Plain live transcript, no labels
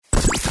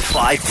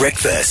5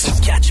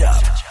 Breakfast. Catch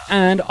up.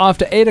 And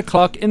after 8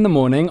 o'clock in the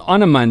morning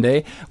on a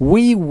Monday,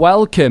 we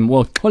welcome,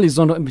 Holly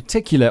Zondo in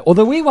particular,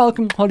 although we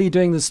welcome Holly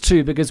doing this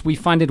too because we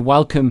find it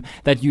welcome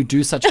that you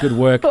do such good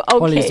work. Okay.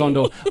 Holly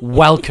Zondo,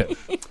 welcome.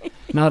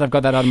 Now that I've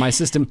got that out of my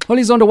system,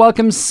 Holly Zondo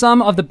welcomes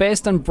some of the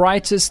best and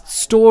brightest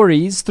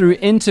stories through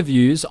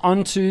interviews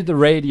onto the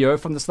radio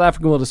from the South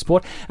African world of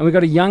sport. And we've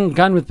got a young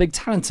gun with big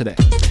talent today.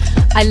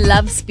 I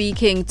love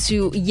speaking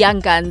to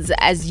young guns,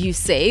 as you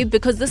say,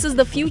 because this is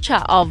the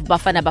future of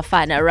Bafana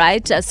Bafana,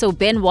 right? So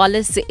Ben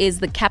Wallis is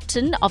the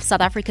captain of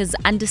South Africa's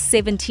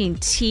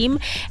under-17 team,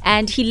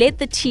 and he led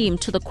the team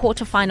to the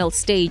quarterfinal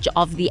stage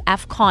of the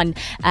AFCON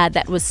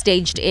that was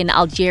staged in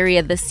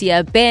Algeria this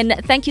year. Ben,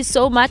 thank you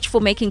so much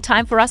for making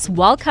time for us.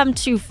 Welcome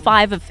to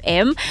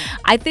 5FM.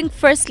 I think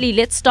firstly,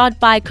 let's start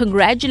by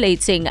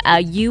congratulating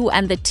you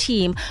and the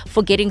team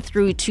for getting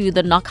through to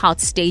the knockout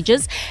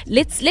stages.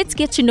 Let's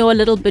get to know a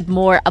little bit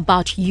more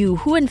about you.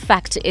 Who in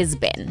fact is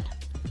Ben?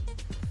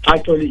 Hi,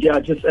 Tony. Yeah,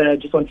 just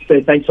want to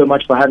say thanks so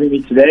much for having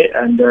me today,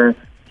 and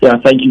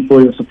thank you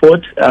for your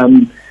support.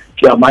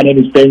 My name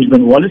is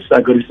Benjamin Wallis.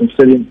 I go to St.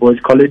 Stephen's Boys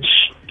College.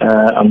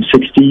 I'm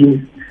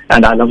 16,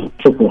 and I love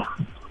football.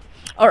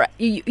 All right,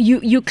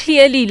 you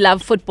clearly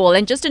love football,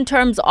 and just in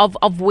terms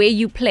of where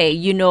you play,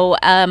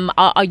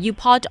 are you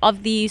part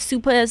of the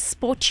Super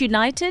Sport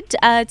United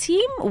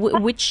team?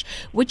 Which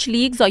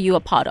leagues are you a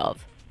part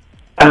of?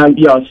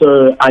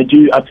 So I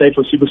play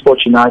for Super Sport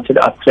United.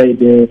 I've played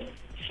there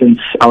since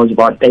I was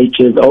about 8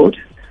 years old,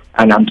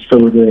 and I'm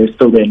still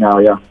there now,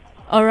 yeah.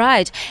 All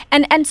right.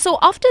 And so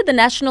after the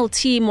national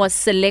team was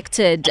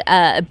selected,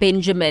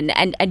 Benjamin,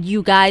 and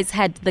you guys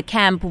had the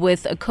camp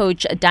with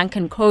Coach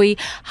Duncan Coe,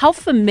 how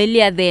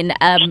familiar then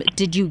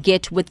did you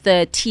get with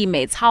the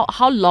teammates?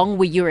 How long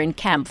were you in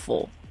camp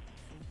for?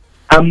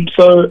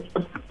 So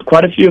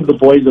quite a few of the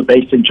boys are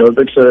based in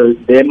Joburg, so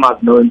them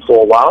I've known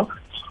for a while.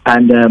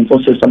 And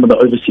also some of the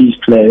overseas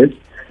players,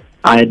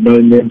 I had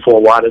known them for a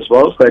while as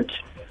well. But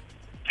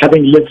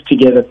having lived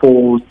together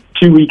for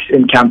 2 weeks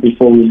in camp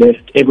before we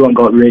left, everyone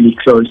got really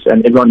close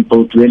and everyone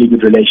built really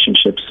good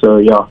relationships. So,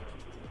 yeah.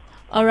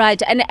 All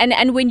right.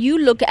 And when you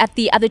look at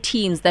the other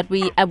teams that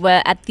we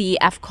were at the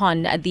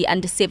AFCON, the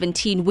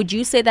under-17, would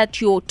you say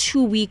that your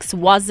 2 weeks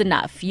was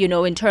enough,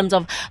 in terms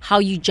of how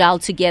you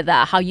gelled together,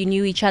 how you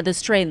knew each other's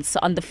strengths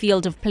on the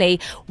field of play?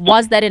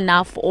 Was that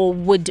enough, or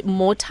would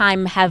more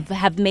time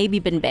have maybe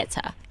been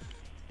better?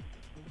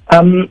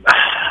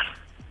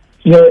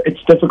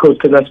 It's difficult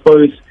because I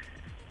suppose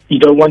you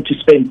don't want to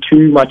spend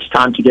too much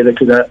time together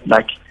because,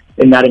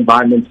 in that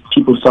environment,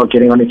 people start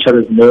getting on each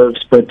other's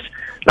nerves. But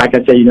like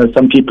I say,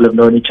 some people have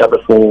known each other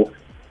for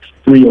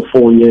 3 or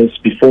 4 years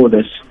before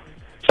this.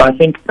 So I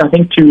think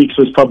 2 weeks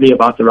was probably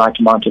about the right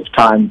amount of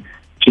time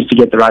just to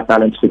get the right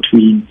balance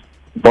between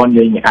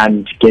bonding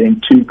and getting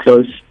too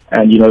close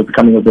and,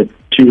 becoming a bit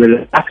too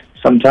relaxed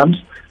sometimes.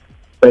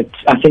 But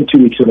I think 2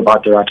 weeks was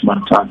about the right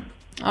amount of time.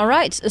 All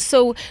right.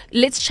 So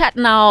let's chat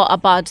now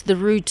about the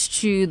route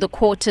to the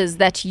quarters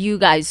that you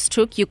guys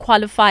took. You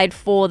qualified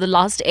for the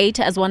last 8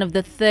 as one of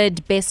the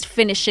third best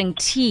finishing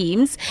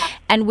teams.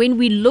 And when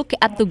we look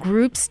at the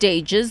group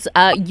stages,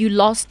 you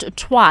lost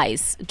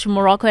twice to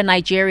Morocco and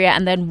Nigeria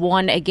and then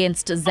won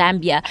against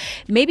Zambia.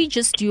 Maybe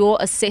just your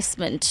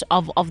assessment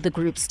of the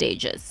group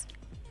stages.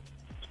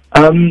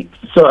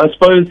 So I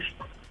suppose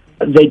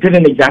they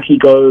didn't exactly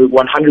go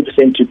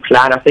 100% to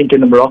plan. I think in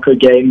the Morocco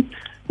game,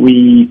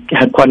 we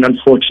had quite an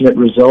unfortunate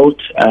result.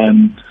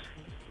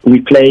 We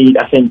played,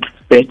 I think,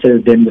 better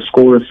than the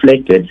score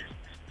reflected.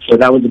 So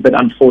that was a bit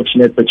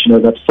unfortunate, but,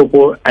 that's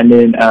football. And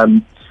then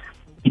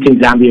beating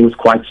Zambia was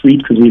quite sweet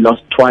because we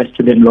lost twice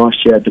to them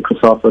last year at the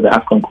COSAFA, the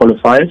AFCON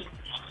qualifiers.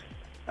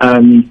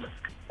 And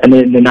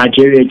then the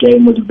Nigeria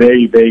game was a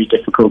very, very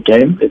difficult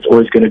game. It's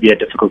always going to be a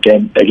difficult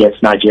game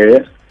against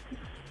Nigeria.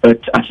 But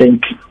I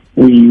think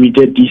we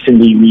did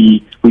decently.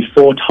 We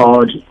fought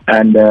hard,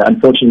 and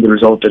unfortunately the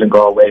result didn't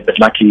go our way. But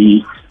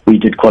luckily, we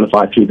did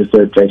qualify through the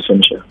third place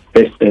finisher,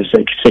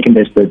 second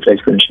best third place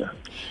finisher.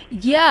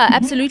 Yeah,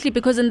 absolutely.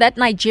 Because in that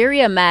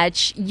Nigeria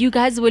match, you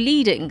guys were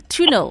leading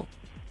 2-0.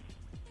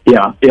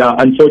 Yeah.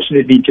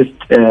 Unfortunately, just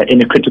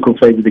in a critical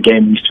phase of the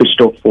game, we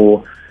switched off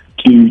for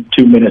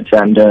two minutes,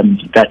 and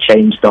that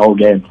changed the whole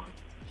game.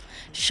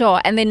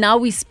 Sure. And then now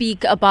we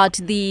speak about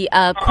the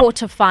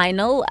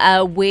quarterfinal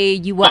where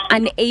you were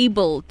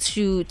unable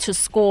to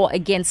score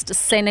against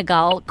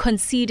Senegal,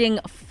 conceding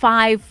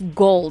 5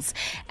 goals.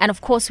 And of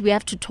course, we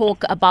have to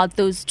talk about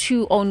those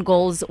 2 own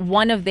goals,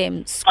 one of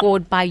them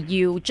scored by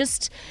you.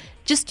 Just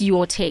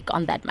your take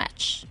on that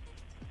match.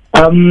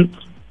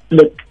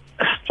 Look,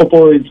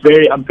 football is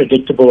very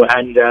unpredictable,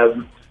 and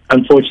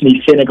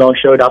unfortunately Senegal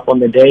showed up on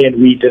the day and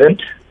we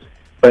didn't.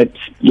 But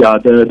yeah,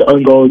 the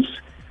own goals,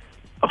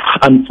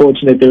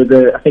 unfortunate.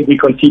 I think we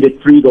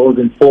conceded 3 goals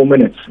in 4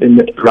 minutes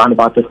around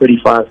about the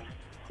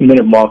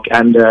 35-minute mark.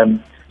 And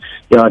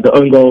the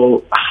own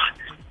goal,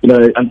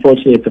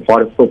 unfortunately it's a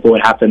part of football.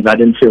 It happens. I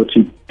didn't feel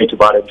too great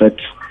about it, but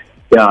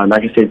yeah,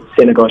 like I said,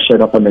 Senegal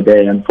showed up on the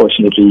day.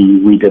 Unfortunately,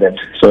 we didn't.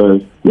 So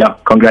yeah,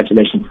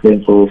 congratulations to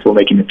them for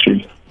making it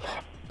through.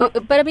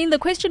 But I mean, the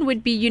question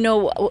would be,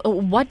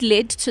 what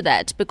led to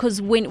that?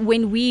 Because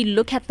when we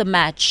look at the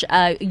match,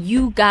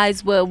 you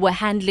guys were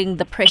handling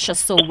the pressure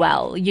so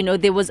well.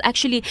 There was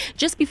actually,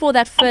 just before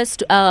that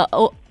first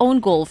own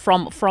goal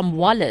from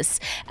Wallis,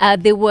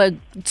 there were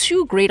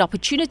two great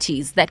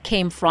opportunities that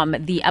came from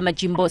the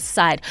Amajimbo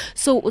side.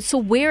 So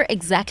where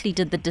exactly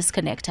did the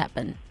disconnect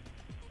happen?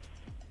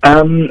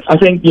 I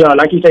think,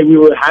 like you say, we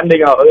were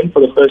handling our own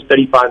for the first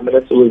 35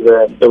 minutes.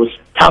 It was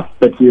tough,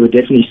 but we were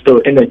definitely still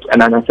in it.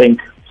 And then I think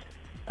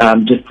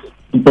just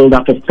build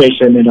up of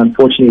pressure, and then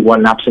unfortunately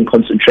one lapse in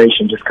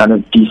concentration just kind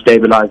of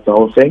destabilized the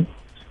whole thing.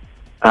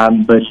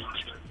 But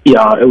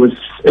yeah, it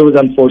was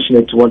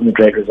unfortunate. It wasn't a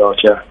great result,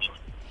 yeah.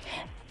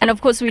 And of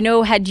course, we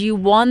know had you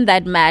won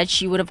that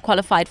match, you would have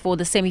qualified for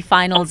the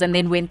semi-finals and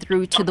then went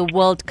through to the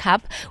World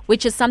Cup,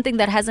 which is something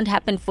that hasn't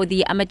happened for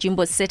the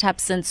Amajimbo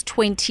setup since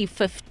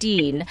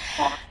 2015.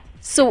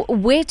 So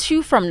where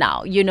to from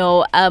now?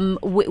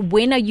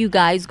 When are you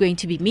guys going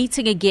to be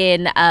meeting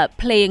again,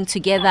 playing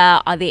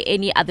together? Are there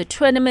any other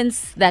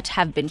tournaments that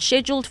have been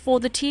scheduled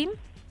for the team?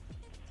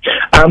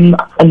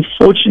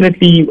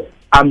 Unfortunately,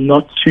 I'm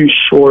not too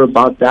sure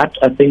about that.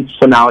 I think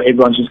for now,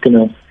 everyone's just going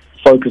to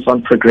focus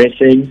on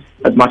progressing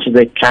as much as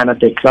they can at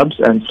their clubs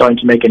and starting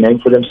to make a name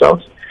for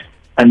themselves.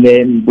 And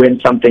then when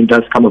something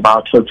does come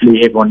about,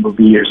 hopefully everyone will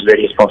be as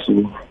ready as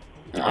possible.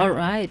 All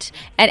right.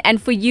 And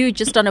for you,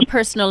 just on a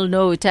personal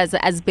note,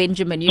 as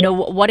Benjamin,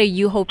 what are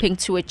you hoping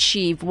to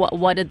achieve?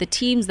 What are the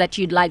teams that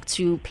you'd like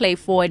to play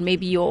for, and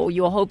maybe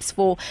your hopes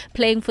for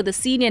playing for the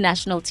senior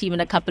national team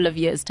in a couple of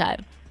years'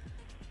 time?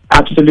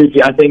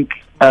 Absolutely. I think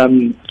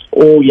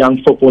all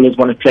young footballers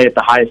want to play at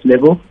the highest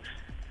level.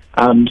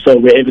 So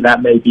wherever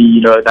that may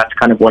be, that's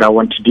kind of what I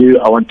want to do.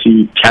 I want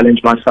to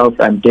challenge myself,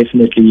 and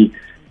definitely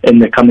in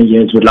the coming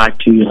years would like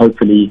to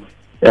hopefully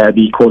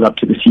be called up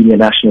to the senior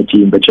national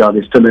team. But yeah,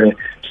 there's still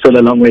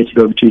a long way to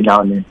go between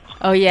now and then.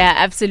 Oh yeah,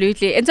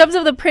 absolutely. In terms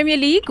of the Premier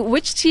League,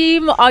 which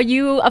team are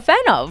you a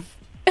fan of?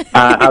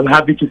 I'm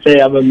happy to say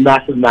I'm a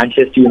massive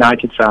Manchester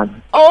United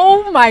fan.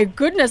 Oh my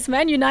goodness,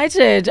 Man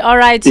United. All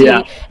right.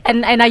 Yeah.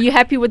 And are you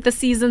happy with the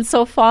season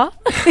so far?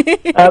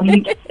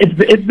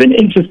 It's been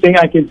interesting,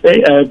 I can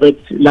say, but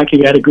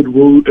luckily we had a good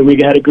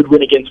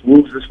win against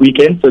Wolves this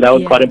weekend, so that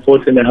was quite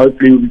important, and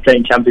hopefully we'll be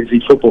playing Champions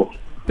League football.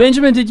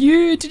 Benjamin, did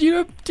you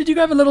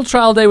have a little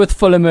trial day with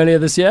Fulham earlier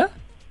this year?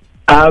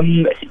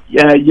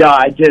 Yeah,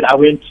 I did. I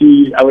went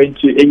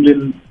to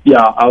England.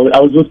 Yeah, I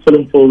was with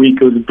Fulham for a week.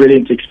 It was a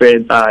brilliant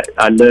experience.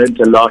 I learned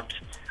a lot.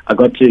 I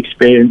got to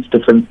experience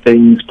different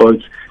things,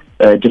 both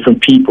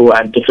different people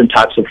and different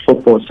types of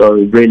football. So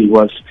it really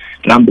was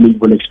an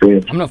unbelievable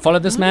experience. I'm going to follow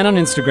this man on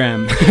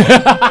Instagram.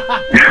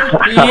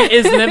 He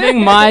is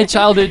living my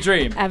childhood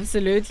dream.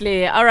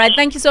 Absolutely. All right.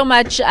 Thank you so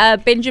much,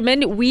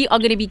 Benjamin. We are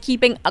going to be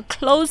keeping a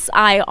close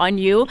eye on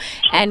you,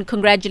 and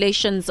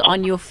congratulations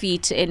on your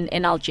feat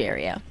in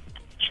Algeria.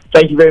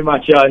 Thank you very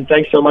much, and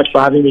thanks so much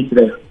for having me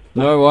today.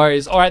 No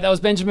worries. All right, that was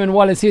Benjamin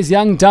Wallis. He's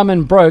Young, Dumb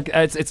and Broke.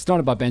 It's not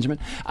about Benjamin.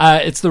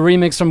 It's the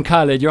remix from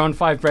Khaled. You're on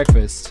 5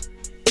 Breakfast.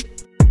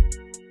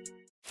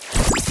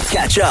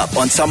 Catch up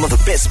on some of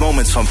the best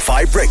moments from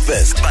 5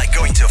 Breakfast by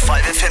going to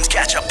 5FM's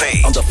catch-up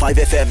page on the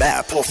 5FM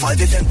app or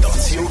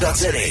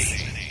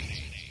 5FM.co.za.